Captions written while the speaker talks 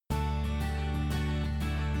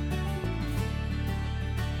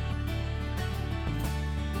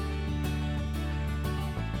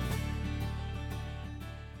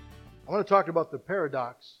I want to talk about the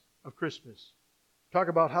paradox of Christmas. Talk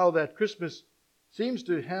about how that Christmas seems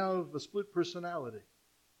to have a split personality.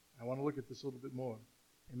 I want to look at this a little bit more.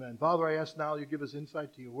 Amen. Father, I ask now you give us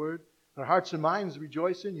insight to your word. Our hearts and minds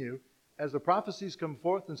rejoice in you as the prophecies come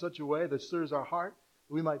forth in such a way that stirs our heart,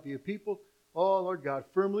 that we might be a people, oh Lord God,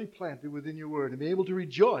 firmly planted within your word and be able to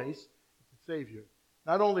rejoice at the Savior.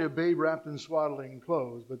 Not only a babe wrapped in swaddling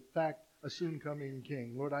clothes, but in fact a soon coming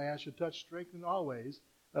King. Lord, I ask you to touch, strengthen always.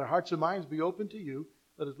 Let our hearts and minds be open to you.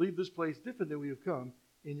 Let us leave this place different than we have come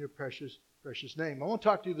in your precious, precious name. I want to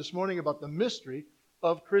talk to you this morning about the mystery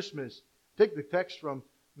of Christmas. Take the text from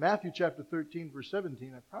Matthew chapter 13, verse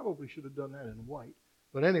 17. I probably should have done that in white.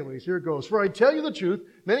 But anyways, here it goes. For I tell you the truth,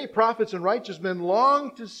 many prophets and righteous men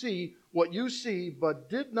long to see what you see, but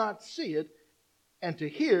did not see it, and to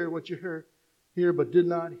hear what you hear, but did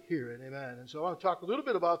not hear it. Amen. And so I want to talk a little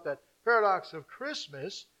bit about that paradox of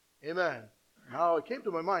Christmas. Amen. How it came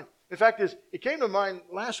to my mind. In fact, it came to mind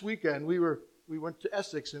last weekend. We went to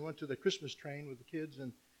Essex and went to the Christmas train with the kids,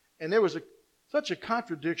 and there was such a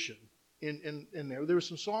contradiction in there. There were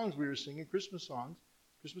some songs we were singing, Christmas songs,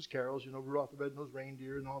 Christmas carols, Rudolph the Red-Nosed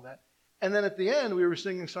Reindeer and all that. And then at the end, we were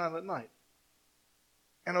singing Silent Night.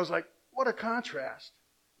 And I was like, what a contrast.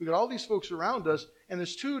 We got all these folks around us, and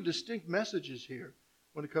there's two distinct messages here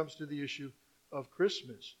when it comes to the issue of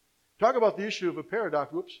Christmas. Talk about the issue of a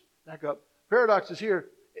paradox. Whoops, back up. Paradox is here.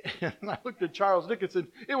 And I looked at Charles Dickinson.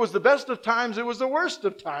 It was the best of times. It was the worst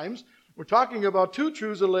of times. We're talking about two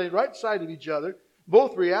truths that lay right side of each other,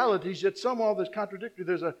 both realities, yet somehow there's contradictory.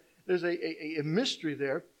 There's a mystery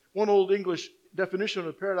there. One old English definition of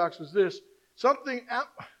a paradox was this: something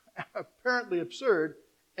apparently absurd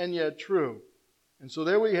and yet true. And so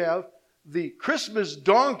there we have the Christmas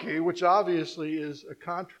donkey, which obviously is a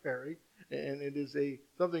contrary, and it is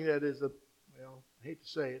something that is I hate to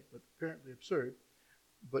say it, but apparently absurd.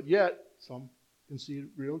 But yet, some can see a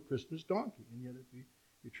real Christmas donkey, and yet it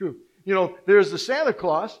be true. There's the Santa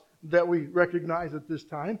Claus that we recognize at this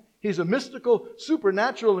time. He's a mystical,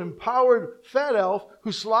 supernatural, empowered fat elf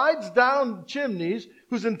who slides down chimneys,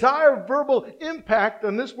 whose entire verbal impact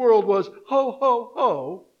on this world was ho, ho,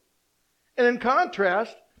 ho. And in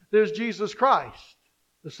contrast, there's Jesus Christ,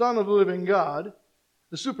 the Son of the living God,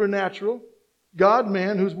 the supernatural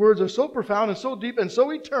God-man whose words are so profound and so deep and so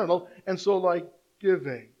eternal and so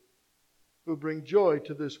life-giving, who bring joy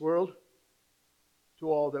to this world, to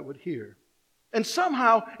all that would hear. And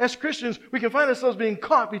somehow, as Christians, we can find ourselves being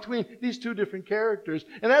caught between these two different characters.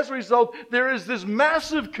 And as a result, there is this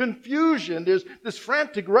massive confusion. There's this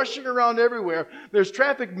frantic rushing around everywhere. There's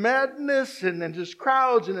traffic madness and then just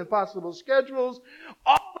crowds and impossible schedules.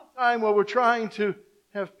 All the time while we're trying to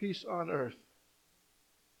have peace on earth.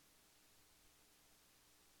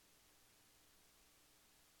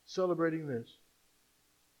 Celebrating this.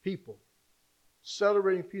 People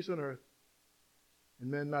celebrating peace on earth,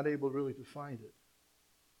 and men not able really to find it.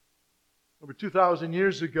 Over 2,000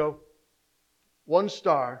 years ago, one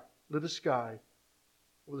star lit a sky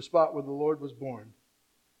over the spot where the Lord was born.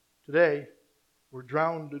 Today, we're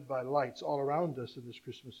drowned by lights all around us in this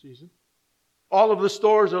Christmas season. All of the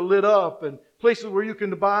stores are lit up, and places where you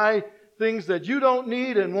can buy things that you don't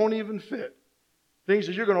need and won't even fit. Things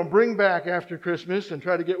that you're going to bring back after Christmas and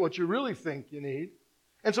try to get what you really think you need.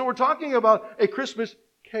 And so we're talking about a Christmas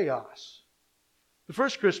chaos. The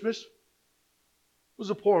first Christmas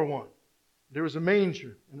was a poor one. There was a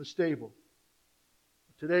manger and a stable.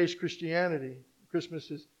 Today's Christianity,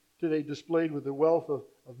 Christmas is today displayed with the wealth of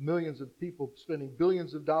millions of people spending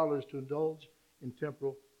billions of dollars to indulge in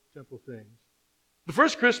temporal things. The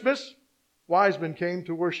first Christmas, wise men came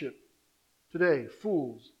to worship. Today,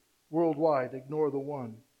 fools worldwide ignore the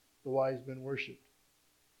one the wise men worship.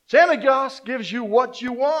 Santa Claus gives you what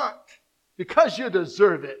you want because you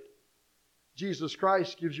deserve it. Jesus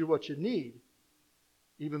Christ gives you what you need,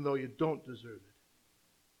 even though you don't deserve it.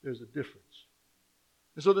 There's a difference.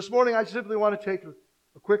 And so this morning, I simply want to take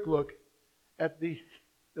a quick look at the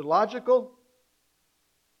illogical,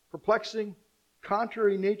 perplexing,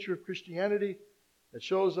 contrary nature of Christianity that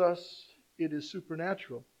shows us it is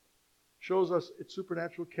supernatural, shows us its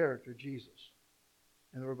supernatural character, Jesus,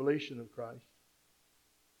 and the revelation of Christ.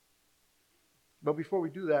 But before we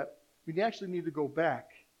do that, we actually need to go back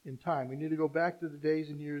in time. We need to go back to the days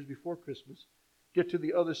and years before Christmas, get to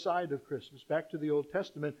the other side of Christmas, back to the Old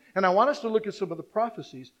Testament. And I want us to look at some of the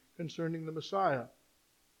prophecies concerning the Messiah.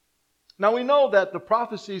 Now we know that the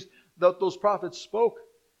prophecies that those prophets spoke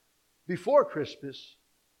before Christmas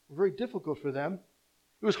were very difficult for them.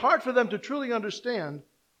 It was hard for them to truly understand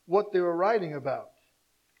what they were writing about,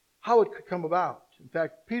 how it could come about. In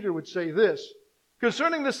fact, Peter would say this,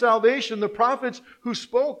 Concerning the salvation, the prophets who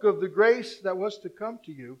spoke of the grace that was to come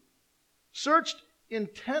to you searched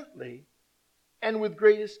intently and with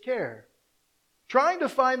greatest care, trying to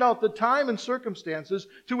find out the time and circumstances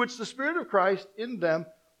to which the Spirit of Christ in them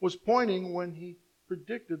was pointing when He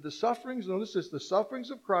predicted the sufferings, notice this, the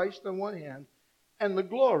sufferings of Christ on one hand, and the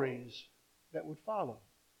glories that would follow.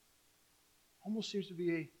 Almost seems to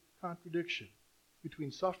be a contradiction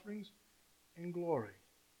between sufferings and glory.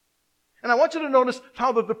 And I want you to notice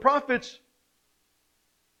how that the prophets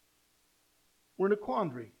were in a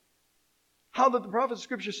quandary. How that the prophet of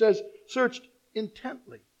Scripture says, searched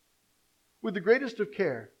intently, with the greatest of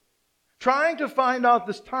care, trying to find out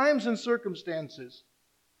the times and circumstances.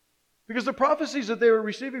 Because the prophecies that they were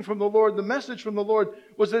receiving from the Lord, the message from the Lord,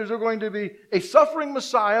 was that there was going to be a suffering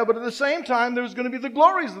Messiah, but at the same time there was going to be the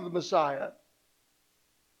glories of the Messiah.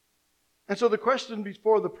 And so the question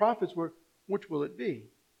before the prophets were, which will it be?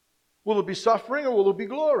 Will it be suffering or will it be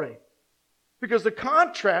glory? Because the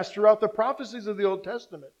contrast throughout the prophecies of the Old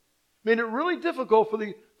Testament made it really difficult for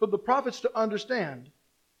the prophets to understand.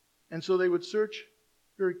 And so they would search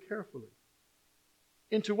very carefully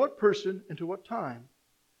into what person, into what time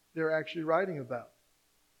they're actually writing about.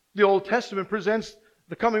 The Old Testament presents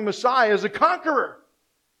the coming Messiah as a conqueror.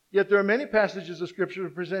 Yet there are many passages of Scripture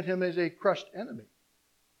that present Him as a crushed enemy.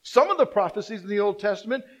 Some of the prophecies in the Old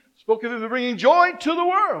Testament spoke of Him bringing joy to the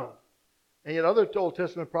world. And yet other Old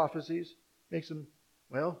Testament prophecies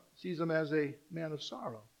sees Him as a man of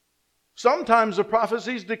sorrow. Sometimes the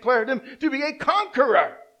prophecies declared Him to be a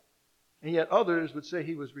conqueror. And yet others would say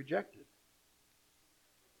He was rejected.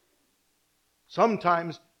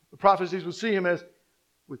 Sometimes the prophecies would see Him as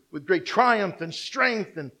with great triumph and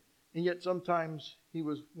strength, and yet sometimes He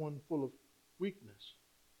was one full of weakness.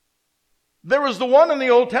 There was the one in the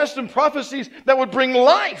Old Testament prophecies that would bring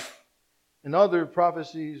life. And other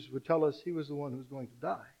prophecies would tell us He was the one who was going to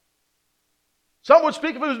die. Some would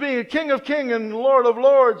speak of Him as being a King of kings and Lord of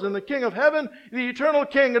lords and the King of heaven, the eternal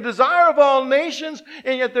King, a desire of all nations.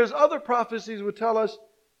 And yet there's other prophecies that would tell us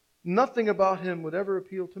nothing about Him would ever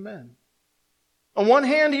appeal to men. On one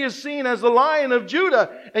hand, He is seen as the Lion of Judah,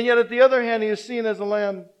 and yet at the other hand, He is seen as a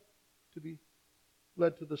lamb to be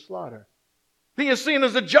led to the slaughter. He is seen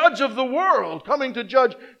as the judge of the world, coming to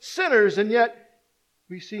judge sinners, and yet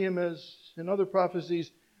we see Him as, in other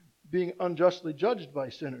prophecies, being unjustly judged by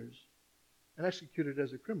sinners and executed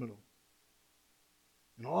as a criminal.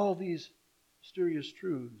 And all these mysterious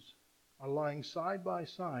truths are lying side by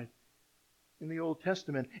side in the Old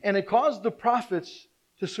Testament. And it caused the prophets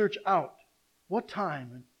to search out what time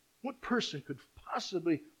and what person could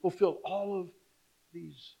possibly fulfill all of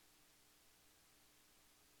these.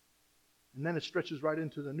 And then it stretches right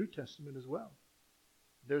into the New Testament as well.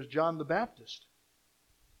 There's John the Baptist.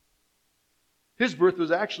 His birth was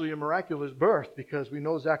actually a miraculous birth because we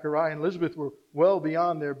know Zechariah and Elizabeth were well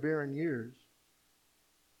beyond their barren years.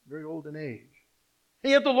 Very old in age.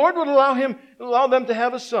 And yet the Lord would allow them to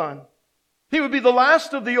have a son. He would be the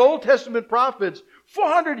last of the Old Testament prophets.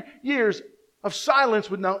 400 years of silence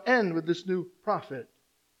would now end with this new prophet.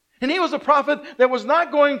 And he was a prophet that was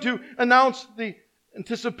not going to announce the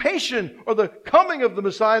anticipation or the coming of the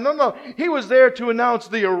Messiah. No. He was there to announce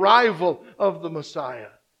the arrival of the Messiah.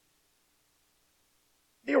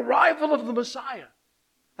 The arrival of the Messiah.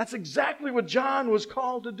 That's exactly what John was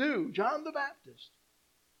called to do. John the Baptist.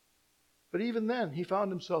 But even then, he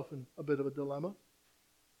found himself in a bit of a dilemma.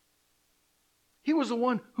 He was the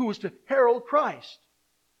one who was to herald Christ.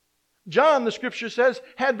 John, the Scripture says,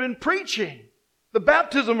 had been preaching the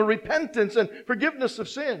baptism of repentance and forgiveness of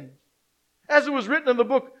sins. As it was written in the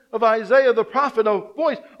book of Isaiah the prophet, a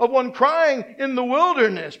voice of one crying in the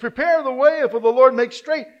wilderness, prepare the way for the Lord, make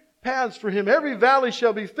straight paths for Him. Every valley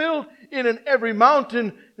shall be filled in, and every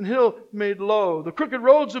mountain and hill made low. The crooked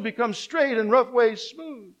roads will become straight and rough ways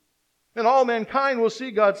smooth. And all mankind will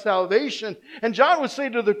see God's salvation. And John would say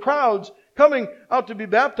to the crowds coming out to be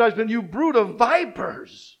baptized, "But you brood of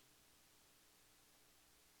vipers."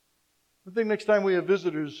 I think next time we have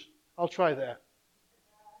visitors, I'll try that.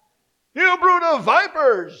 You brood of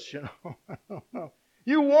vipers! I don't know.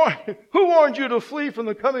 Who warned you to flee from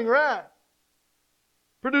the coming wrath?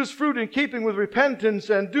 Produce fruit in keeping with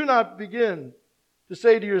repentance, and do not begin to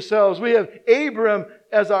say to yourselves, we have Abraham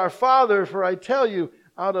as our father, for I tell you,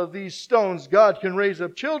 out of these stones God can raise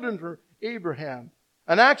up children for Abraham.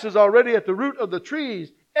 An axe is already at the root of the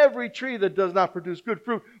trees. Every tree that does not produce good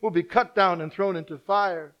fruit will be cut down and thrown into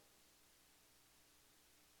fire.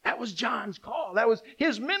 That was John's call. That was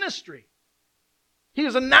his ministry. He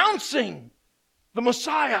is announcing the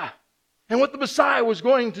Messiah and what the Messiah was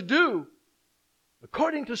going to do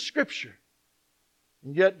according to Scripture.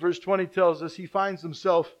 And yet, verse 20 tells us he finds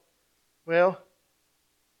himself, well,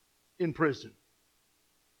 in prison.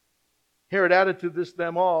 Herod added to this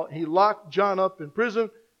them all. He locked John up in prison.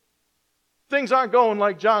 Things aren't going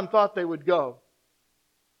like John thought they would go.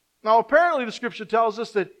 Now, apparently the Scripture tells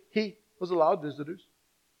us that he was allowed visitors.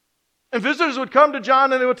 And visitors would come to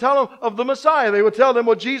John and they would tell him of the Messiah. They would tell them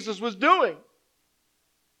what Jesus was doing.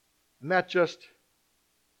 And that just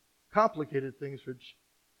complicated things for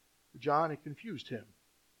John. It confused him.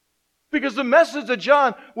 Because the message that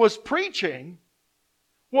John was preaching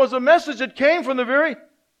was a message that came from the very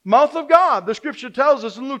mouth of God. The Scripture tells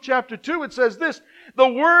us in Luke chapter 2, it says this, the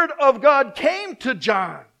Word of God came to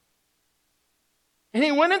John. And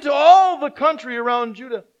he went into all the country around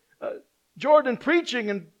Jordan, preaching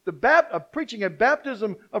a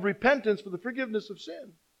baptism of repentance for the forgiveness of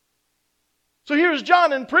sin. So here's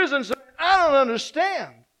John in prison saying, I don't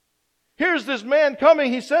understand. Here's this man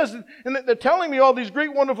coming, he says, and they're telling me all these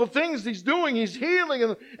great wonderful things he's doing. He's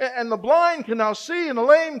healing, and the blind can now see, and the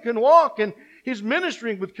lame can walk, and he's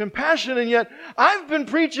ministering with compassion. And yet, I've been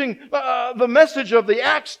preaching the message of the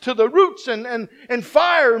axe to the roots, and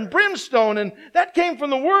fire and brimstone, and that came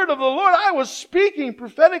from the word of the Lord. I was speaking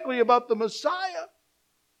prophetically about the Messiah.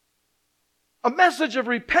 A message of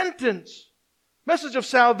repentance, message of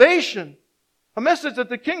salvation. A message that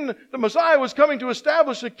the Messiah was coming to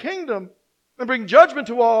establish a kingdom and bring judgment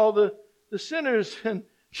to all the sinners. And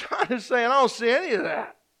John is saying, I don't see any of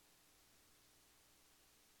that.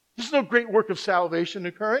 There's no great work of salvation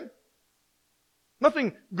occurring.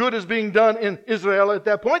 Nothing good is being done in Israel at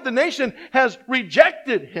that point. The nation has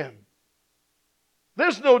rejected him.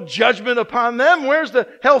 There's no judgment upon them. Where's the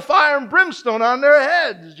hellfire and brimstone on their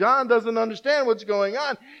heads? John doesn't understand what's going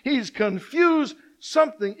on. He's confused.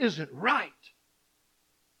 Something isn't right.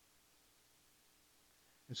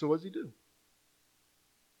 And so what does he do?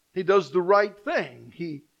 He does the right thing.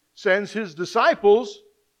 He sends his disciples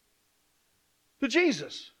to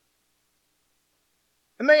Jesus.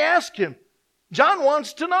 And they ask him, John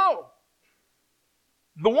wants to know,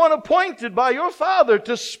 the one appointed by your Father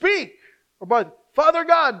to speak, or by Father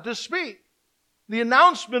God to speak, the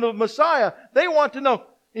announcement of Messiah, they want to know,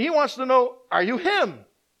 he wants to know, are you him?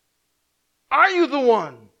 Are you the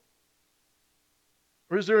one?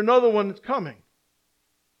 Or is there another one that's coming?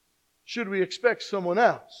 Should we expect someone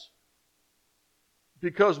else?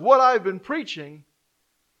 Because what I've been preaching,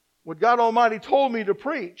 what God Almighty told me to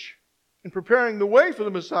preach in preparing the way for the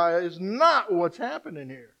Messiah, is not what's happening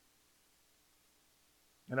here.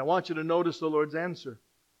 And I want you to notice the Lord's answer.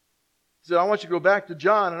 He said, I want you to go back to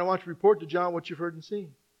John, and I want you to report to John what you've heard and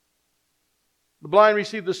seen. The blind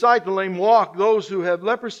receive the sight, the lame walk, those who have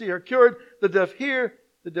leprosy are cured, the deaf hear,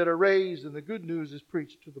 the dead are raised, and the good news is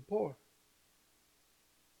preached to the poor.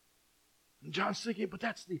 And John's thinking, but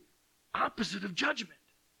that's the opposite of judgment.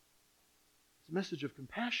 It's a message of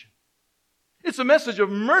compassion. It's a message of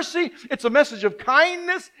mercy. It's a message of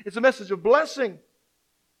kindness. It's a message of blessing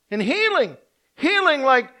and healing. Healing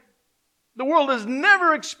like the world has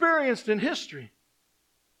never experienced in history.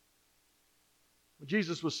 What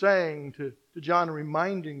Jesus was saying to John,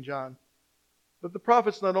 reminding John that the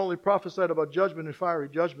prophets not only prophesied about judgment and fiery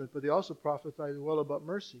judgment, but they also prophesied as well about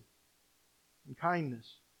mercy and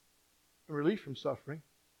kindness and relief from suffering.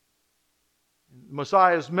 And the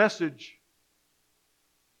Messiah's message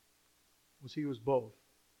was he was both.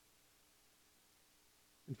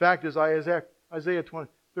 In fact, as Isaiah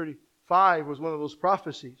 35 was one of those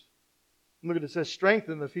prophecies. Look at it, it says,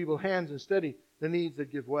 strengthen the feeble hands and steady the knees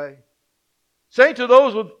that give way. Say to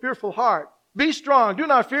those with fearful heart, be strong, do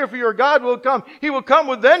not fear, for your God will come. He will come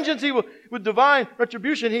with vengeance, He will with divine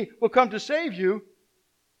retribution, He will come to save you.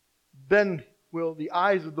 Then will the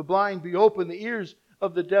eyes of the blind be opened, the ears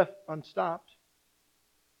of the deaf unstopped.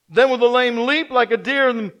 Then will the lame leap like a deer,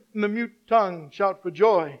 and the mute tongue shout for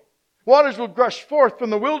joy. Waters will gush forth from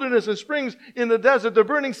the wilderness and springs in the desert. The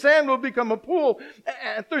burning sand will become a pool,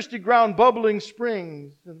 and thirsty ground bubbling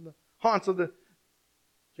springs. And the haunts of the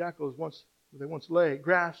jackals where they once lay,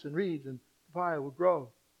 grass and reeds and papaya will grow.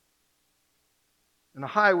 And a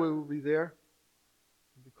highway will be there.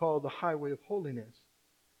 It will be called the highway of holiness.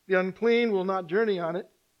 The unclean will not journey on it.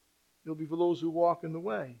 It will be for those who walk in the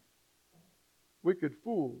way. Wicked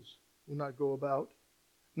fools will not go about.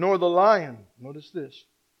 Nor the lion, notice this,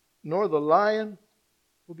 nor the lion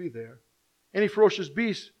will be there. Any ferocious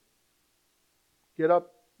beast get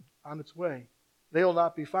up on its way. They will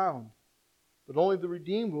not be found. But only the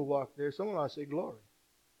redeemed will walk there. Someone ought to say glory.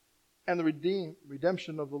 And the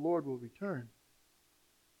redemption of the Lord will return.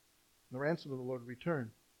 The ransom of the Lord will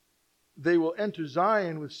return. They will enter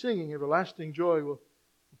Zion with singing. Everlasting joy will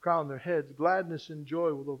crown their heads. Gladness and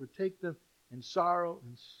joy will overtake them. and sorrow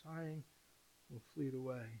and sighing will flee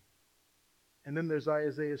away. And then there's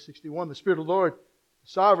Isaiah 61. The Spirit of the Lord, the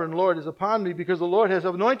sovereign Lord, is upon me because the Lord has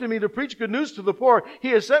anointed me to preach good news to the poor. He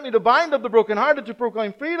has sent me to bind up the brokenhearted, to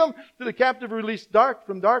proclaim freedom to the captive, release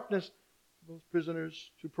from darkness those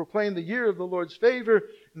prisoners, to proclaim the year of the Lord's favor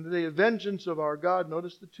and the day of vengeance of our God.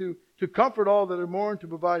 Notice the two. To comfort all that are mourned, to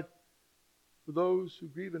provide for those who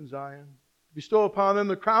grieve in Zion. To bestow upon them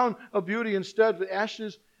the crown of beauty instead of the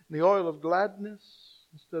ashes, and the oil of gladness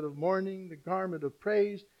instead of mourning, the garment of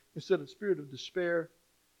praise instead of spirit of despair.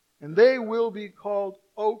 And they will be called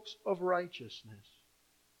oaks of righteousness.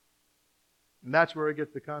 And that's where I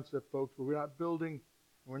get the concept, folks, where we're not building, and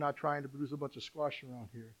we're not trying to produce a bunch of squash around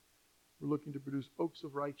here. We're looking to produce oaks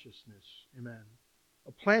of righteousness. Amen.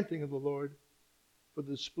 A planting of the Lord for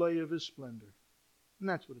the display of His splendor. And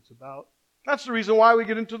that's what it's about. That's the reason why we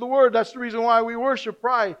get into the Word. That's the reason why we worship,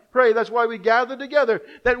 pray. That's why we gather together.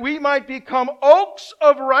 That we might become oaks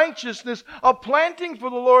of righteousness, a planting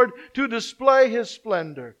for the Lord to display His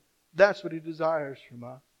splendor. That's what He desires from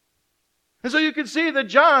us. And so you can see that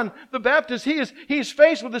John the Baptist, he's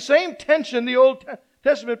faced with the same tension the Old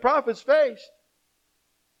Testament prophets faced.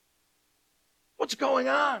 What's going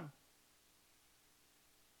on?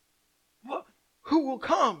 Who will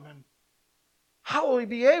come? And how will he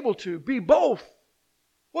be able to be both?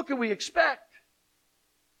 What can we expect?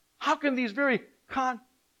 How can these very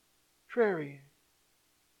contrary,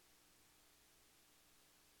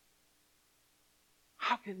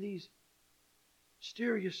 how can these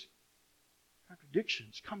mysterious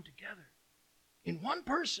contradictions come together in one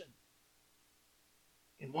person,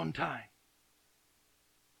 in one time?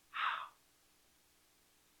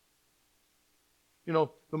 You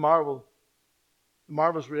know, the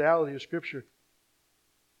marvelous reality of Scripture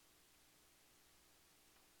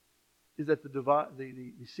is that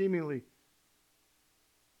the seemingly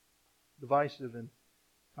divisive and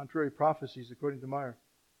contrary prophecies, according to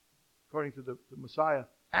the Messiah,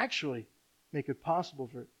 actually make it possible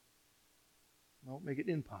make it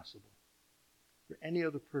impossible for any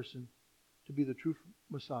other person to be the true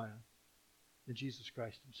Messiah than Jesus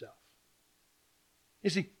Christ Himself. You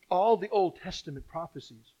see, all the Old Testament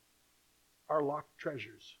prophecies are locked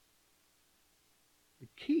treasures. The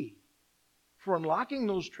key for unlocking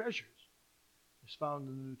those treasures is found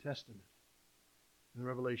in the New Testament, in the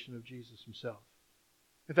revelation of Jesus Himself.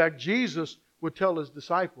 In fact, Jesus would tell His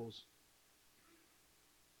disciples,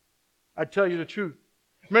 I tell you the truth,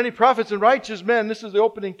 many prophets and righteous men, this is the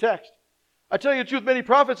opening text, I tell you the truth, many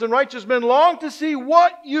prophets and righteous men long to see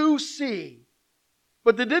what you see,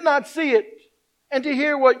 but they did not see it, and to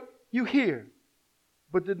hear what you hear,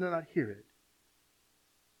 but did not hear it.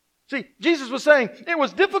 See, Jesus was saying it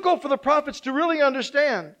was difficult for the prophets to really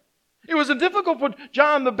understand. It was difficult for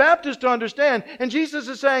John the Baptist to understand. And Jesus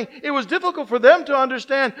is saying it was difficult for them to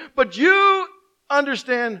understand, but you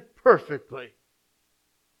understand perfectly.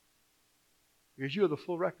 Because you have the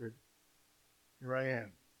full record. Here I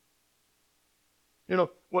am. You know,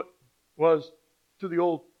 what was to the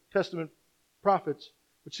Old Testament prophets,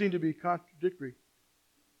 which seemed to be contradictory,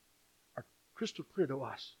 are crystal clear to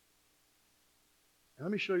us. And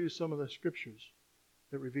let me show you some of the scriptures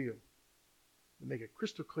that reveal, that make it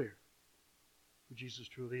crystal clear who Jesus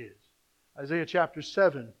truly is. Isaiah chapter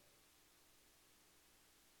 7.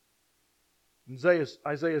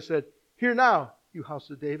 Isaiah said, Hear now, you house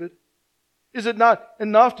of David. Is it not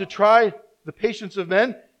enough to try the patience of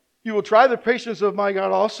men? You will try the patience of my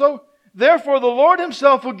God also. Therefore the Lord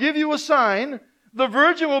Himself will give you a sign. The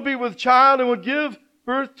virgin will be with child and will give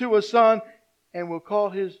birth to a son and will call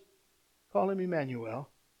him Emmanuel.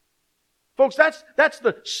 Folks, that's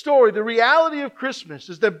the story. The reality of Christmas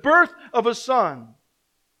is the birth of a son.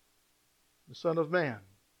 The Son of Man.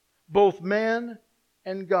 Both man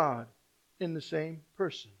and God in the same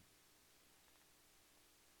person.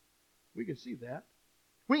 We can see that.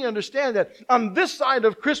 We understand that on this side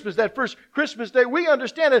of Christmas, that first Christmas day, we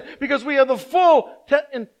understand it because we have the full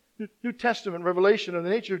New Testament revelation of the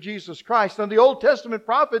nature of Jesus Christ. And the Old Testament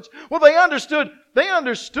prophets, well, they understood.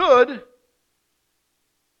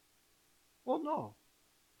 Well, no.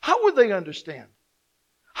 How would they understand?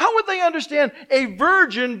 How would they understand a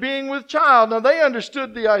virgin being with child? Now, they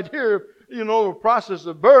understood the idea of, the process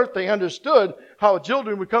of birth. They understood how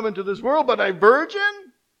children would come into this world, but a virgin?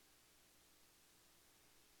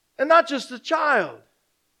 And not just a child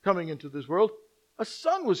coming into this world, a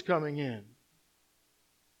son was coming in.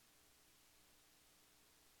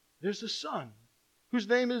 There's a son whose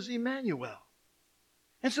name is Emmanuel.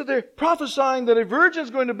 And so they're prophesying that a virgin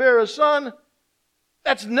is going to bear a son.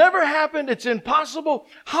 That's never happened. It's impossible.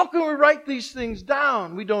 How can we write these things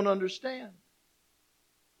down? We don't understand.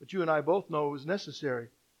 But you and I both know it was necessary.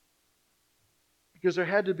 Because there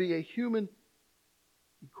had to be a human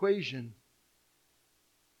equation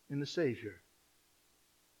in the Savior.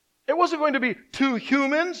 It wasn't going to be two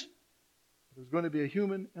humans. It was going to be a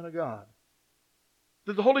human and a God.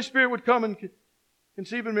 That the Holy Spirit would come and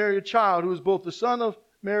conceive in Mary a child who was both the Son of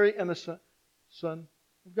Mary and the Son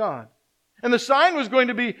of God. And the sign was going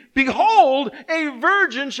to be, behold, a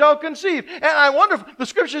virgin shall conceive. And I wonder if the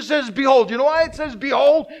Scripture says behold. You know why it says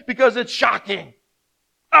behold? Because it's shocking.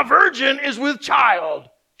 A virgin is with child.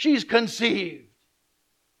 She's conceived.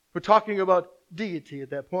 We're talking about deity at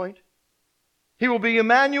that point. He will be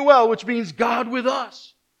Emmanuel, which means God with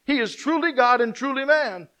us. He is truly God and truly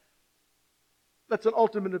man. That's an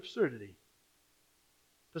ultimate absurdity.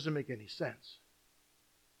 Doesn't make any sense.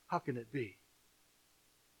 How can it be?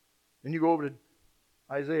 Then you go over to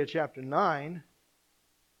Isaiah chapter 9.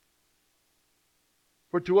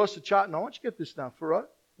 For to us a child... Now I want you to get this down. For us,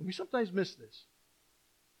 and we sometimes miss this.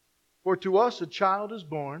 For to us a child is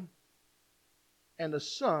born, and a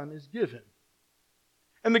son is given.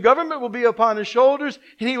 And the government will be upon his shoulders,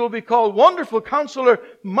 and he will be called Wonderful Counselor,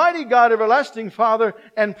 Mighty God, Everlasting Father,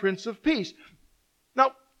 and Prince of Peace.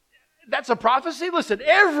 Now, that's a prophecy. Listen,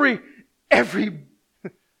 everyone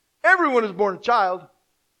is born a child.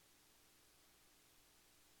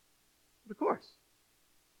 Of course.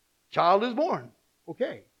 Child is born.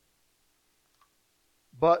 Okay.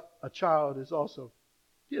 But a child is also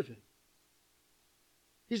given.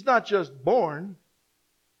 He's not just born,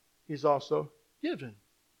 he's also given.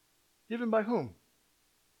 Given by whom?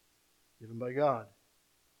 Given by God.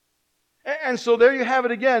 And so there you have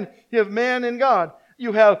it again. You have man and God.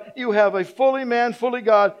 You have a fully man, fully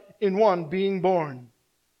God in one being born.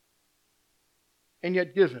 And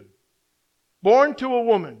yet given. Born to a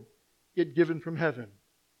woman, yet given from heaven.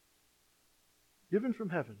 Given from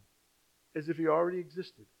heaven. As if he already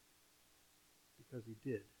existed. Because he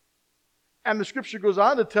did. And the Scripture goes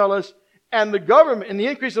on to tell us, and the government, and the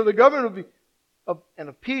increase of the government will be, and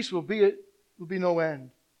of peace will be no end.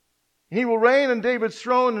 And he will reign on David's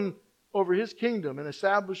throne and over his kingdom, and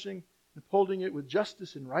establishing and upholding it with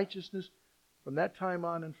justice and righteousness from that time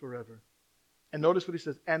on and forever. And notice what he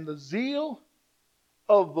says, and the zeal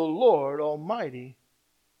of the Lord Almighty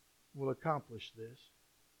will accomplish this.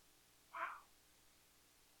 Wow.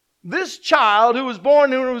 This child who was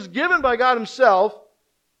born and who was given by God Himself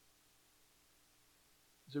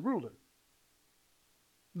is a ruler.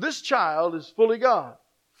 This child is fully God,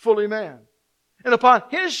 fully man. And upon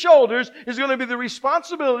his shoulders is going to be the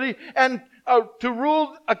responsibility and to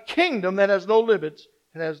rule a kingdom that has no limits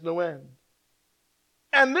and has no end.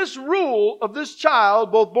 And this rule of this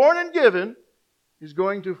child, both born and given, is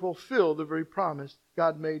going to fulfill the very promise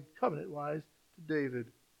God made covenant-wise to David.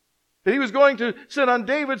 That He was going to sit on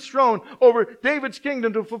David's throne over David's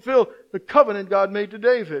kingdom to fulfill the covenant God made to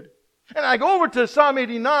David. And I go over to Psalm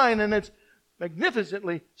 89, and it's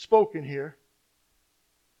magnificently spoken here.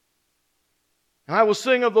 And I will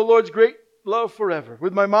sing of the Lord's great love forever.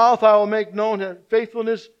 With my mouth I will make known His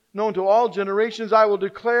faithfulness, known to all generations. I will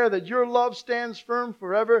declare that your love stands firm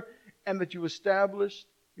forever, and that you established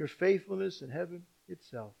your faithfulness in heaven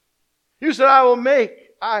itself. You said,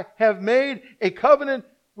 I have made a covenant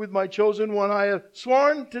with my chosen one. I have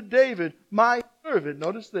sworn to David, my servant.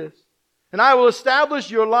 Notice this. And I will establish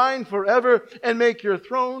your line forever and make your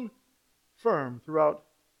throne firm throughout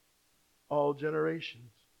all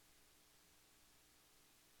generations.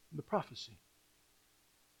 The prophecy.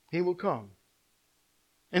 He will come.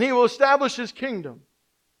 And He will establish His kingdom.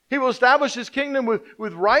 He will establish His kingdom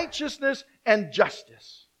with righteousness and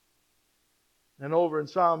justice. And over in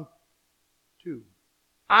Psalm 2.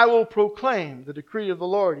 I will proclaim the decree of the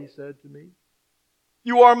Lord, He said to me.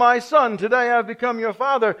 You are my son. Today I have become your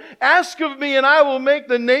father. Ask of me and I will make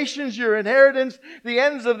the nations your inheritance, the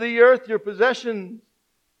ends of the earth your possessions.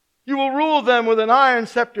 You will rule them with an iron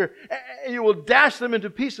scepter. You will dash them into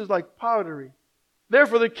pieces like pottery.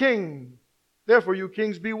 Therefore you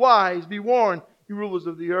kings, be wise, be warned, you rulers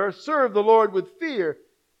of the earth. Serve the Lord with fear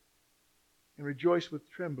and rejoice with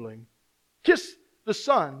trembling. Kiss the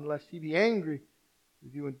Son, lest He be angry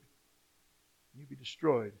with you and you be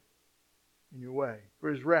destroyed in your way. For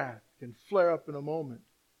His wrath can flare up in a moment.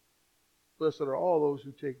 Blessed are all those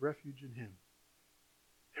who take refuge in Him.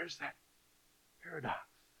 There's that paradox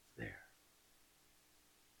there.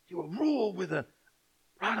 He will rule with a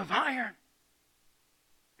rod of iron.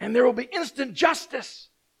 And there will be instant justice,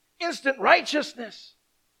 instant righteousness,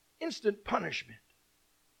 instant punishment.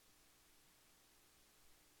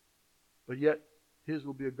 But yet, His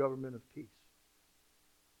will be a government of peace.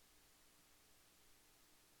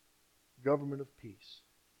 Government of peace.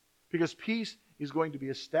 Because peace is going to be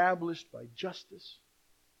established by justice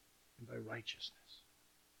and by righteousness.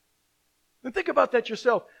 And think about that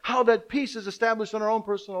yourself, how that peace is established in our own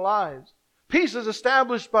personal lives. Peace is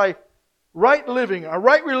established by right living, a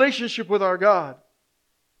right relationship with our God,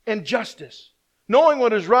 and justice, knowing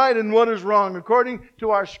what is right and what is wrong according to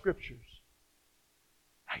our Scriptures.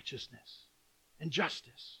 Righteousness and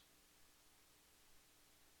justice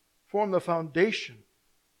form the foundation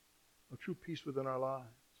of true peace within our lives.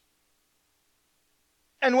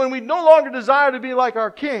 And when we no longer desire to be like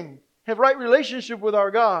our King, have right relationship with our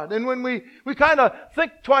God, and when we kind of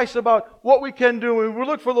think twice about what we can do, and we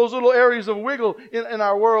look for those little areas of wiggle in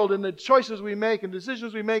our world, and the choices we make and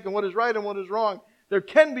decisions we make, and what is right and what is wrong, there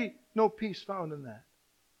can be no peace found in that.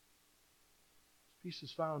 Peace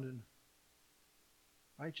is found in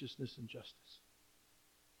righteousness and justice.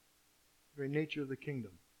 The very nature of the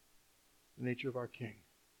kingdom, the nature of our King.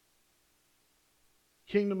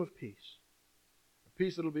 Kingdom of peace.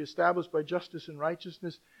 Peace that will be established by justice and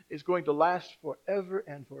righteousness is going to last forever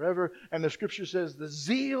and forever. And the Scripture says the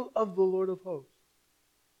zeal of the Lord of hosts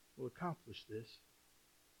will accomplish this.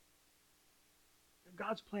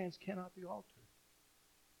 God's plans cannot be altered.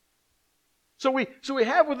 So we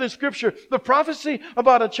have within Scripture the prophecy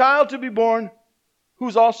about a child to be born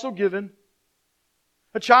who's also given.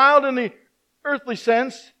 A child in the earthly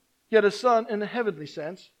sense, yet a son in the heavenly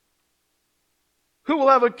sense. Who will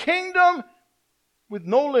have a kingdom with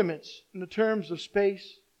no limits in the terms of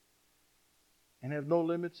space and have no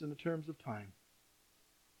limits in the terms of time.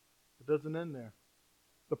 It doesn't end there.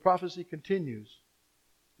 The prophecy continues.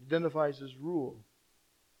 It identifies His rule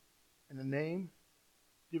and the name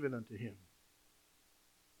given unto Him.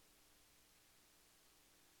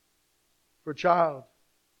 For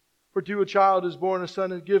to a child is born, a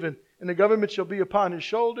son is given, and the government shall be upon His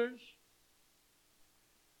shoulders.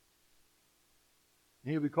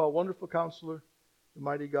 And He will be called Wonderful Counselor, the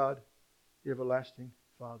Mighty God, the Everlasting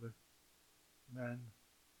Father. Amen.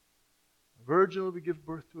 A virgin will give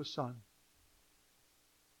birth to a son.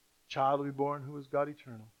 A child will be born who is God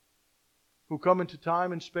eternal, who come into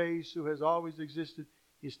time and space, who has always existed.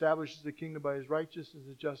 He establishes the kingdom by His righteousness and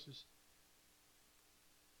His justice.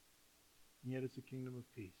 And yet it's a kingdom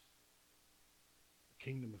of peace. A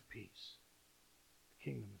kingdom of peace. A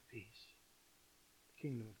kingdom of peace. A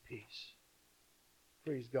kingdom of peace.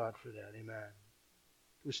 Praise God for that. Amen.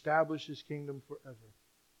 To establish His kingdom forever.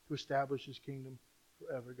 To establish His kingdom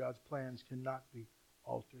forever. God's plans cannot be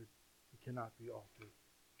altered. It cannot be altered.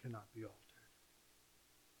 It cannot be altered.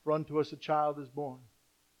 For unto us a child is born.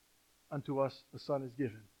 Unto us a son is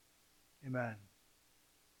given. Amen.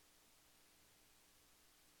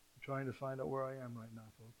 I'm trying to find out where I am right now,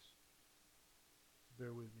 folks.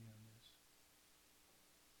 Bear with me on this.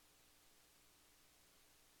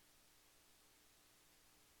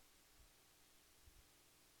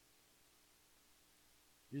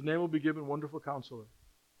 His name will be given Wonderful Counselor,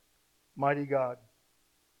 Mighty God,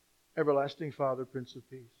 Everlasting Father, Prince of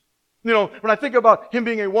Peace. You know, when I think about Him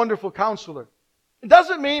being a wonderful counselor, it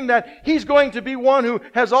doesn't mean that He's going to be one who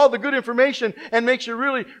has all the good information and makes you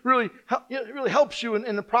really helps you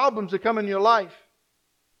in the problems that come in your life.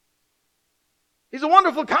 He's a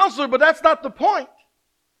wonderful counselor, but that's not the point.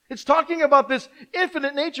 It's talking about this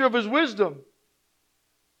infinite nature of His wisdom.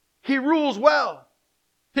 He rules well.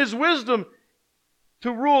 His wisdom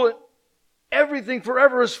to rule everything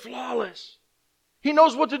forever is flawless. He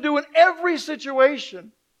knows what to do in every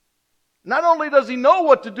situation. Not only does He know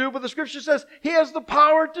what to do, but the Scripture says He has the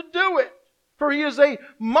power to do it. For He is a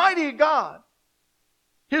mighty God.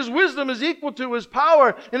 His wisdom is equal to His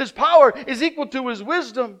power, and His power is equal to His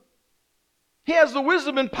wisdom. He has the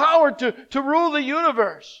wisdom and power to rule the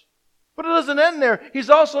universe. But it doesn't end there.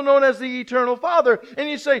 He's also known as the Eternal Father. And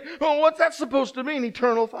you say, well, what's that supposed to mean,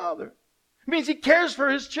 Eternal Father? It means He cares for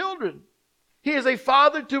His children. He is a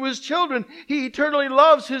father to His children. He eternally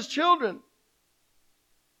loves His children.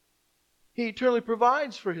 He eternally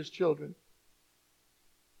provides for His children.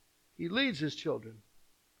 He leads His children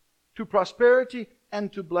to prosperity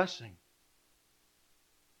and to blessing.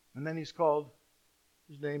 And then His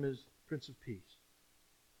name is Prince of Peace.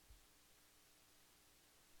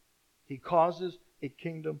 He causes a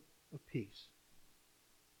kingdom of peace.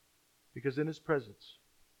 Because in His presence,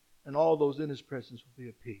 and all those in His presence will be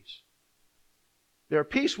at peace. They are at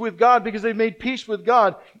peace with God because they've made peace with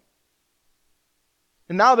God.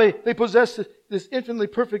 And now they possess this infinitely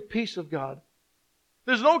perfect peace of God.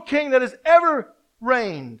 There's no king that has ever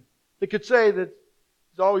reigned that could say that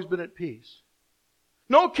he's always been at peace.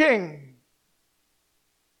 No king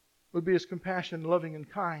would be as compassionate, loving, and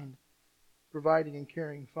kind, providing and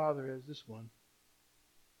caring Father as this one.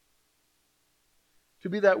 to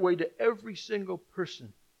be that way to every single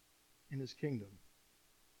person in His kingdom.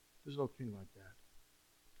 There's no king like that.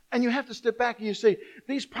 And you have to step back and you say,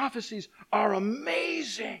 these prophecies are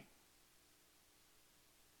amazing.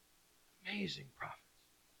 Amazing prophets.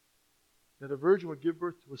 That a virgin would give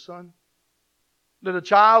birth to a son. That a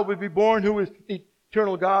child would be born who is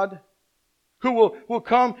eternal God. Who will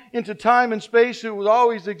come into time and space, who has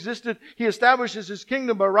always existed. He establishes His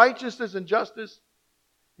kingdom by righteousness and justice.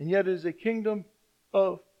 And yet it is a kingdom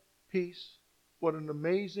of peace. What an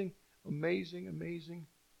amazing, amazing, amazing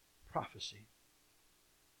prophecy.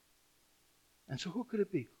 And so who could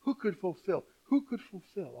it be? Who could fulfill? Who could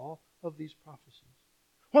fulfill all of these prophecies?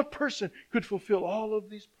 What person could fulfill all of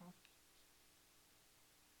these prophecies?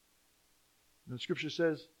 And the Scripture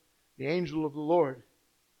says, the angel of the Lord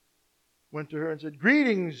went to her and said,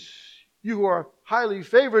 "Greetings, you who are highly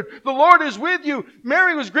favored. The Lord is with you."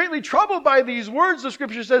 Mary was greatly troubled by these words, the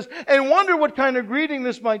Scripture says, and wondered what kind of greeting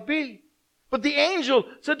this might be. But the angel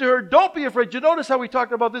said to her, "Don't be afraid." You notice how we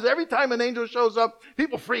talked about this? Every time an angel shows up,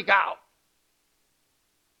 people freak out.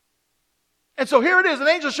 And so here it is. An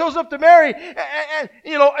angel shows up to Mary. And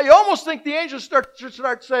you almost think the angels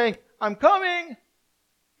start saying, "I'm coming.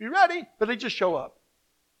 Be ready." But they just show up.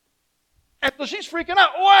 And so she's freaking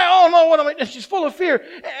out. Oh no, what am I? And she's full of fear.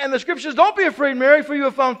 And the Scripture says, "Don't be afraid, Mary, for you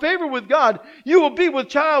have found favor with God. You will be with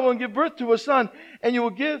child and give birth to a son. And you will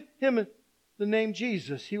give him the name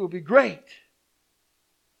Jesus. He will be great.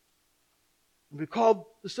 And be called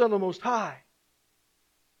the Son of the Most High.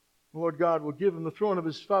 The Lord God will give him the throne of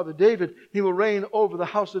his father David. He will reign over the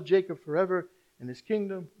house of Jacob forever, and his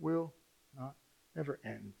kingdom will not never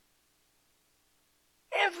end."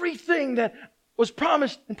 Everything that was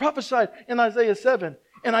promised and prophesied in Isaiah 7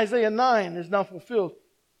 and Isaiah 9 is now fulfilled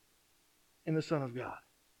in the Son of God.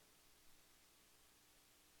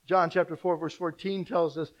 John chapter 4 verse 14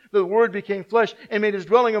 tells us, "The Word became flesh and made His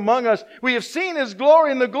dwelling among us. We have seen His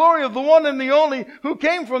glory and the glory of the one and the only who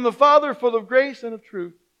came from the Father, full of grace and of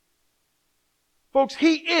truth." Folks,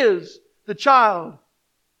 He is the child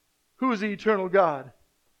who is the eternal God.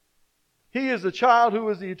 He is the child who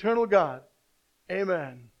is the eternal God.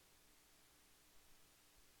 Amen.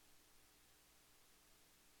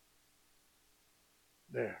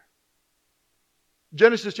 There.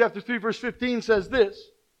 Genesis chapter 3 verse 15 says this.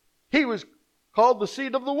 He was called the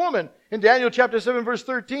seed of the woman. In Daniel chapter 7 verse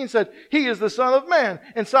 13 said, "He is the Son of Man."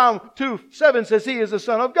 And Psalm 2:7 says, "He is the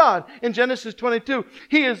Son of God." In Genesis 22,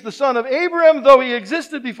 "He is the son of Abraham, though he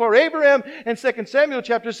existed before Abraham." And 2 Samuel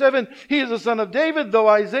chapter 7, "He is the son of David," though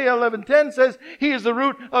Isaiah 11:10 says, "He is the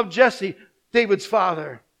root of Jesse," David's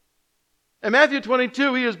father. In Matthew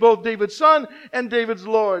 22, He is both David's son and David's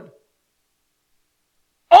Lord.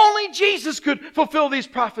 Only Jesus could fulfill these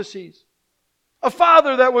prophecies. A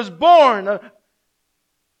father that was born, a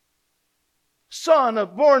son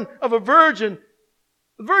born of a virgin.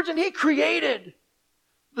 The virgin He created.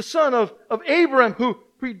 The son of Abraham who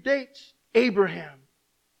predates Abraham.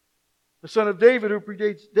 The son of David who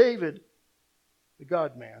predates David, the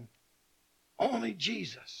God-man. Only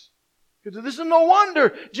Jesus. Because this is no wonder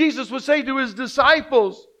Jesus would say to His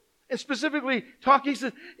disciples, and specifically he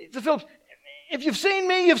said to Philip, "If you've seen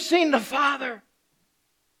me, you've seen the Father."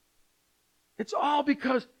 It's all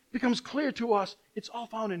because it becomes clear to us it's all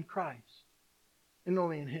found in Christ and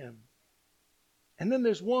only in Him. And then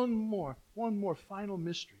there's one more final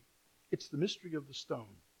mystery. It's the mystery of the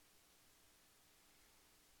stone.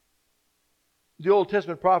 The Old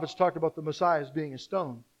Testament prophets talked about the Messiah as being a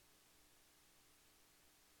stone.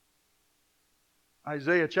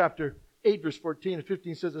 Isaiah chapter 8 verse 14 and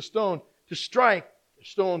 15 says, "A stone to strike, a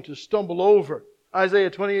stone to stumble over."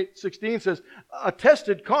 Isaiah 28:16 says, "A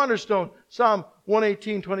tested cornerstone." Psalm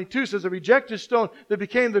 118:22 says, "A rejected stone that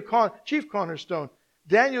became the chief cornerstone."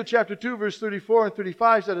 Daniel chapter 2 verse 34 and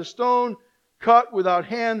 35 said, "A stone cut without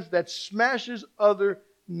hands that smashes other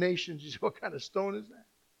nations." You say, what kind of stone is that?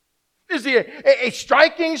 Is he a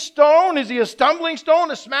striking stone? Is he a stumbling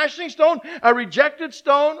stone? A smashing stone? A rejected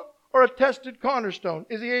stone? Or a tested cornerstone?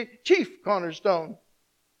 Is he a chief cornerstone?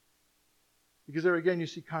 Because there again you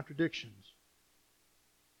see contradictions.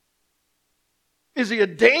 Is he a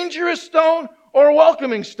dangerous stone or a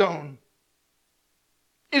welcoming stone?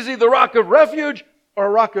 Is he the rock of refuge or a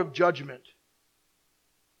rock of judgment?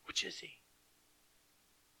 Which is he?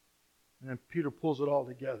 And then Peter pulls it all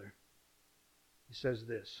together. He says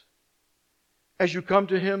this: "As you come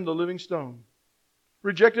to Him, the living stone,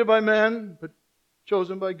 rejected by men, but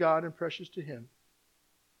chosen by God and precious to Him,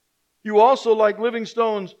 you also, like living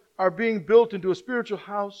stones, are being built into a spiritual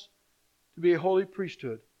house to be a holy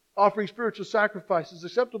priesthood, offering spiritual sacrifices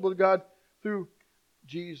acceptable to God through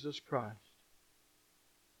Jesus Christ."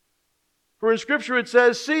 For in Scripture it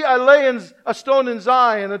says, "See, I lay a stone in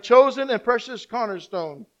Zion, a chosen and precious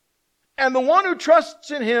cornerstone. And the one who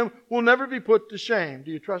trusts in Him will never be put to shame."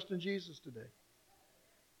 Do you trust in Jesus today?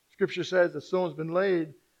 Scripture says the stone's been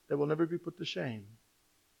laid that will never be put to shame.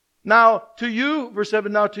 Now to you, verse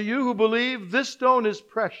 7, now to you who believe, this stone is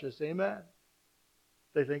precious. Amen.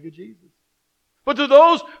 Say thank you, Jesus. But to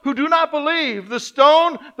those who do not believe, the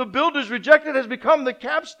stone the builders rejected has become the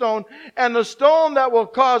capstone and the stone that will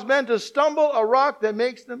cause men to stumble, a rock that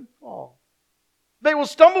makes them fall. They will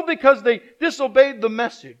stumble because they disobeyed the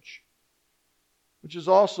message, which is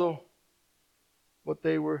also what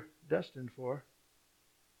they were destined for.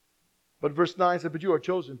 But verse 9 said, "But you are a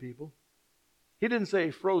chosen people." He didn't say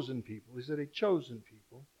a frozen people. He said a chosen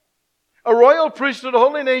people. "A royal priesthood, a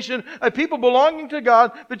holy nation, a people belonging to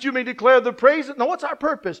God, that you may declare the praises." Now what's our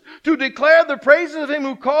purpose? To declare the praises of Him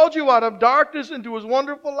who called you out of darkness into His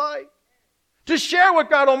wonderful light. To share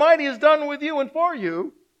what God Almighty has done with you and for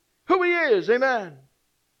you. Who He is. Amen.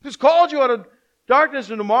 Who's called you out of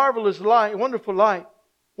darkness into marvelous light, wonderful light.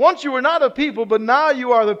 Once you were not a people, but now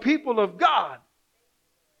you are the people of God.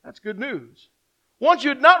 That's good news. Once you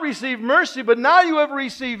had not received mercy, but now you have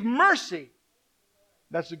received mercy.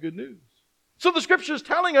 That's the good news. So the Scripture is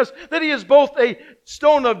telling us that He is both a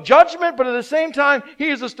stone of judgment, but at the same time, He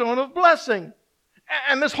is a stone of blessing.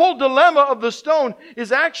 And this whole dilemma of the stone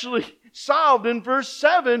is actually solved in verse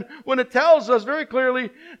 7 when it tells us very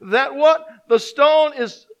clearly that what? The stone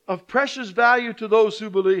is of precious value to those who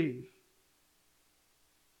believe.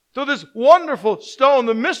 So this wonderful stone,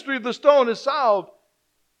 the mystery of the stone is solved.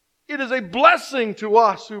 It is a blessing to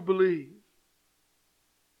us who believe,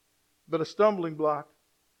 but a stumbling block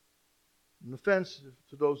and offensive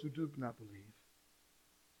to those who do not believe.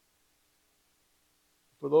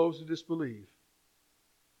 For those who disbelieve,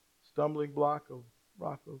 stumbling block, a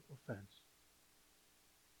rock of offense.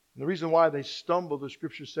 And the reason why they stumble, the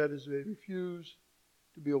Scripture said, is they refuse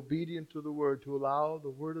to be obedient to the Word, to allow the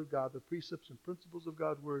Word of God, the precepts and principles of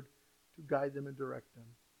God's Word, to guide them and direct them.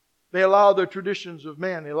 They allow their traditions of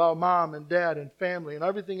man. They allow mom and dad and family and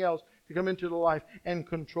everything else to come into their life and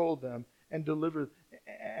control them and deliver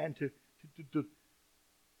and to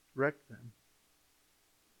direct them.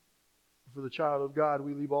 For the child of God,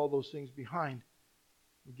 we leave all those things behind.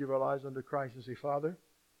 We give our lives unto Christ and say, "Father,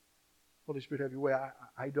 Holy Spirit, have your way.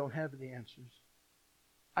 I don't have the answers.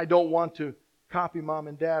 I don't want to copy mom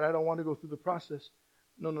and dad. I don't want to go through the process.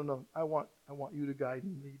 No. I want you to guide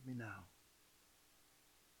and lead me now."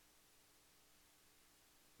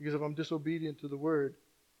 Because if I'm disobedient to the Word,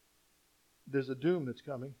 there's a doom that's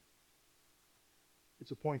coming. It's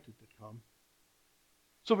appointed to come.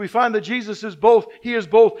 So we find that Jesus is both. He is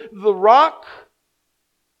both the rock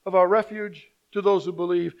of our refuge to those who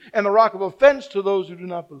believe and the rock of offense to those who do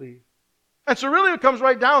not believe. And so really it comes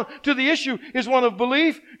right down to the issue is one of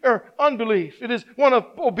belief or unbelief. It is one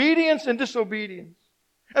of obedience and disobedience.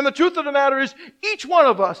 And the truth of the matter is, each one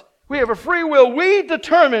of us, we have a free will. We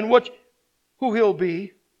determine who He'll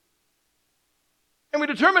be. And we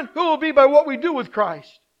determine who He'll be by what we do with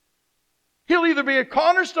Christ. He'll either be a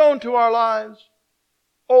cornerstone to our lives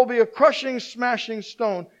or be a crushing, smashing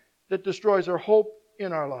stone that destroys our hope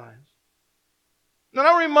in our lives. Now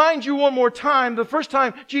I'll remind you one more time, the first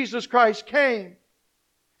time Jesus Christ came,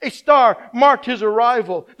 a star marked His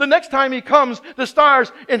arrival. The next time He comes, the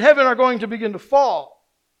stars in heaven are going to begin to fall.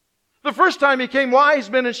 The first time He came, wise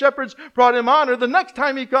men and shepherds brought Him honor. The next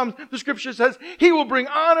time He comes, the Scripture says, He will bring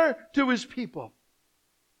honor to His people.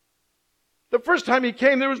 The first time He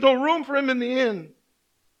came, there was no room for Him in the inn.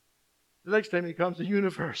 The next time He comes, the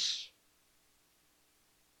universe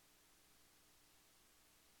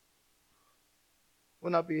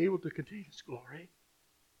will not be able to contain His glory.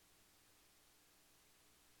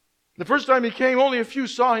 The first time He came, only a few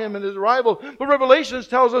saw Him in His arrival. But Revelation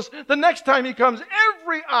tells us the next time He comes,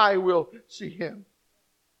 every eye will see Him.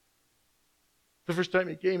 The first time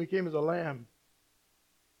He came as a lamb.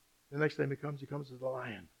 The next time He comes as a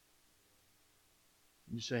lion.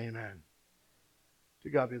 And you say amen. To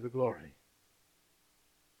God be the glory.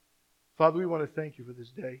 Father, we want to thank You for this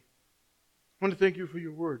day. I want to thank You for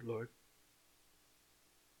Your word, Lord.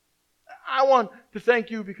 I want to thank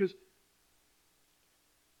You because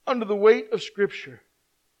under the weight of Scripture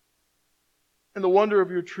and the wonder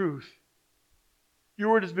of Your truth, Your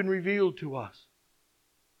word has been revealed to us.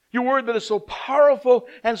 Your word that is so powerful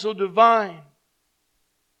and so divine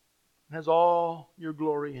has all Your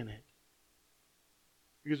glory in it.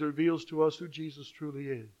 Because it reveals to us who Jesus truly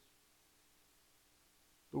is.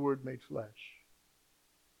 The Word made flesh.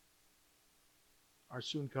 Our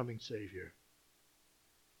soon coming Savior.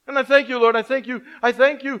 And I thank you, Lord. I thank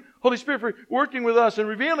you, Holy Spirit, for working with us and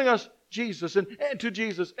revealing us Jesus and to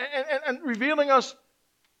Jesus and revealing us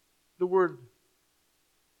the Word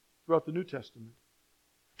throughout the New Testament.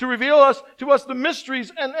 To reveal to us the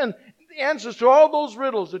mysteries and the answers to all those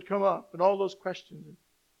riddles that come up and all those questions and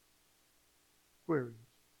queries.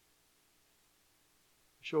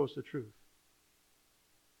 Show us the truth.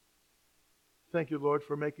 Thank you, Lord,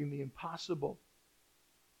 for making the impossible,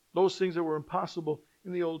 those things that were impossible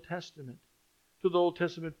in the Old Testament, to the Old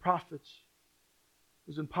Testament prophets.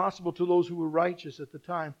 It was impossible to those who were righteous at the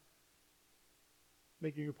time,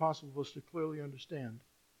 making it possible for us to clearly understand.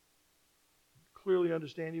 Clearly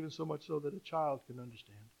understand, even so much so that a child can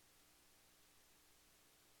understand.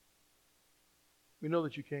 We know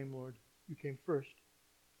that you came, Lord. You came first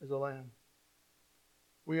as a lamb.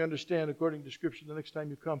 We understand, according to Scripture, the next time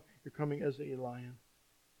you come, you're coming as a lion.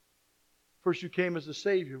 First you came as a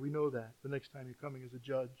Savior, we know that. The next time you're coming as a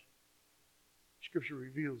judge. Scripture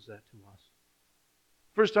reveals that to us.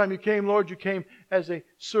 First time you came, Lord, you came as a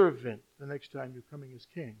servant. The next time you're coming as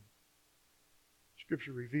King.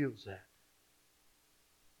 Scripture reveals that.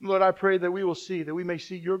 Lord, I pray that we will see, that we may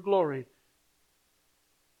see your glory.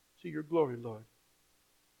 See your glory, Lord.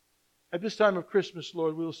 At this time of Christmas,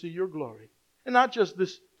 Lord, we will see your glory. And not just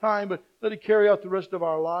this time, but let it carry out the rest of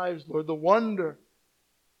our lives, Lord. The wonder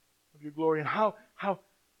of your glory and how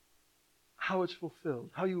it's fulfilled.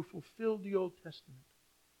 How you fulfilled the Old Testament.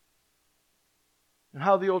 And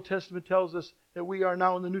how the Old Testament tells us that we are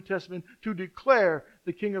now in the New Testament to declare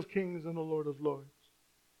the King of Kings and the Lord of Lords,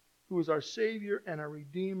 who is our Savior and our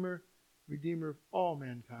Redeemer, Redeemer of all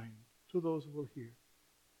mankind, to those who will hear.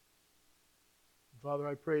 Father,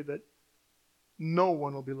 I pray that no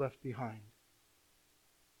one will be left behind.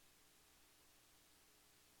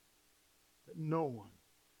 That no one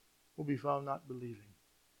will be found not believing,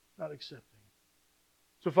 not accepting.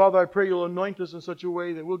 So, Father, I pray you'll anoint us in such a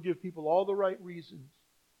way that we'll give people all the right reasons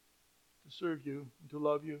to serve you and to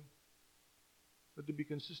love you. Let there be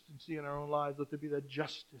consistency in our own lives. Let there be that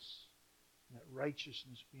justice and that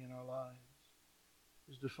righteousness be in our lives.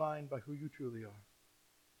 Is defined by who you truly are.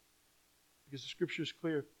 Because the Scripture is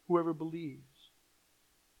clear. Whoever believes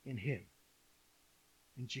in Him,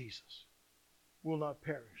 in Jesus, will not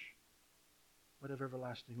perish, but have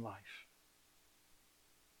everlasting life.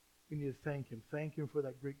 We need to thank Him. Thank Him for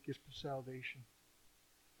that great gift of salvation.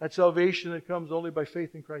 That salvation that comes only by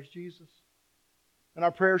faith in Christ Jesus. And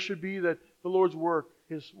our prayer should be that the Lord's work,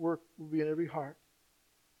 His work, will be in every heart.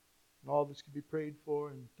 And all this can be prayed for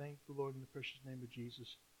and thank the Lord in the precious name of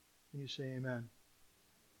Jesus. Can you say amen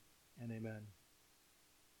and amen?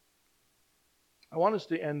 I want us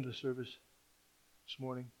to end the service this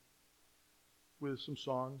morning with some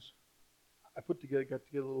songs. I got together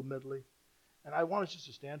a little medley. And I want us just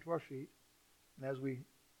to stand to our feet. And as we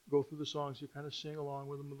go through the songs, you kind of sing along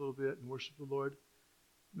with them a little bit and worship the Lord.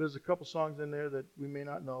 There's a couple songs in there that we may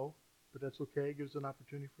not know, but that's okay. It gives an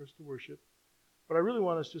opportunity for us to worship. But I really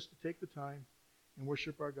want us just to take the time and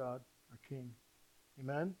worship our God, our King.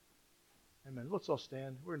 Amen? Amen. Let's all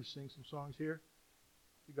stand. We're going to sing some songs here.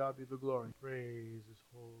 To God be the glory. Praise His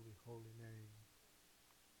holy, holy name.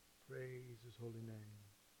 Praise His holy name.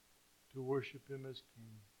 To worship Him as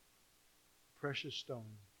King. Precious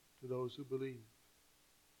stone to those who believe.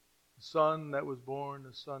 The Son that was born,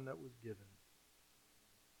 the Son that was given.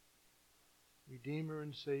 Redeemer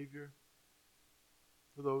and Savior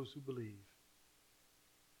for those who believe.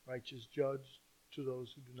 Righteous Judge to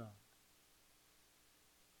those who do not.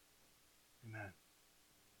 Amen.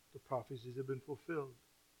 The prophecies have been fulfilled.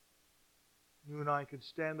 You and I can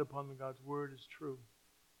stand upon God's Word as true.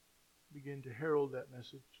 Begin to herald that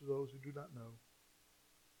message to those who do not know.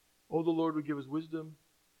 Oh, the Lord would give us wisdom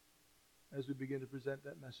as we begin to present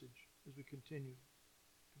that message, as we continue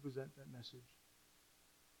to present that message.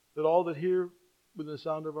 That all that hear with the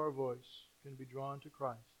sound of our voice can be drawn to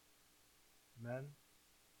Christ. Amen?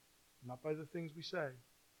 Not by the things we say,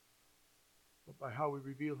 but by how we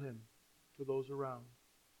reveal Him to those around,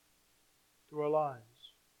 through our lives,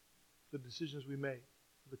 the decisions we make,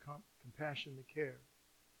 the compassion, the care,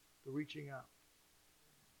 the reaching out.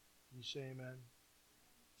 Can you say amen?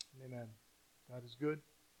 Amen. God is good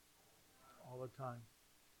all the time.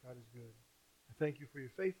 God is good. I thank you for your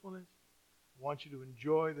faithfulness. I want you to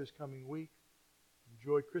enjoy this coming week.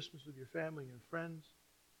 Enjoy Christmas with your family and friends.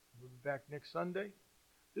 We'll be back next Sunday.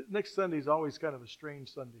 Next Sunday is always kind of a strange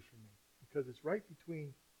Sunday for me because it's right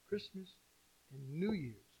between Christmas and New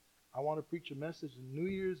Year's. I want to preach a message in New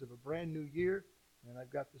Year's of a brand new year, and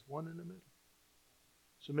I've got this one in the middle.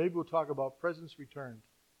 So maybe we'll talk about presents returned.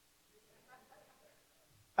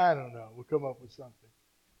 I don't know. We'll come up with something.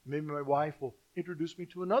 Maybe my wife will introduce me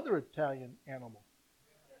to another Italian animal.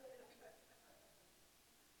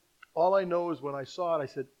 All I know is when I saw it, I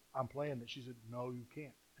said, I'm playing this. She said, no, you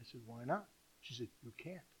can't. I said, why not? She said, you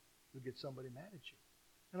can't. You'll get somebody mad at you.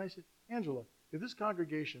 And I said, Angela, if this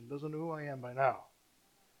congregation doesn't know who I am by now,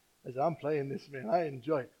 I said, I'm playing this, man. I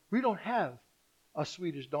enjoy it. We don't have a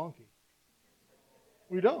Swedish donkey.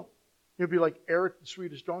 We don't. It'd be like Eric the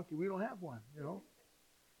Swedish donkey. We don't have one, you know.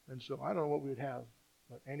 And so I don't know what we'd have.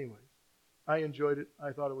 But anyway, I enjoyed it.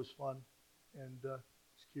 I thought it was fun. And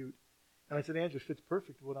it's cute. And I said, Angela, it fits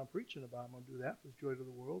perfect to what I'm preaching about. I'm going to do that. There's joy to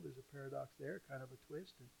the world. There's a paradox there, kind of a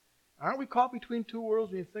twist. And aren't we caught between two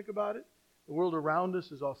worlds when you think about it? The world around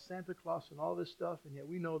us is all Santa Claus and all this stuff, and yet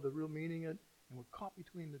we know the real meaning of it, and we're caught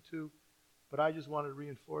between the two. But I just wanted to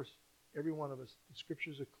reinforce every one of us. The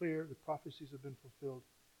scriptures are clear. The prophecies have been fulfilled.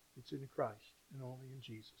 It's in Christ and only in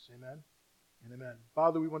Jesus. Amen and amen.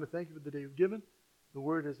 Father, we want to thank you for the day you've given. The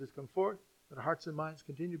word as it's come forth, that our hearts and minds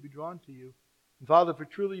continue to be drawn to you. And Father, for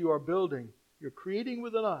truly you are building, you're creating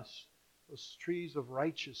within us those trees of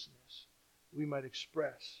righteousness, that we might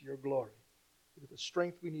express your glory. With the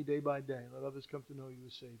strength we need day by day, let others come to know you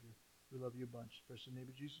as Savior. We love you a bunch. First in the name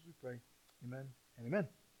of Jesus we pray. Amen and amen.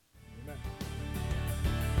 Amen.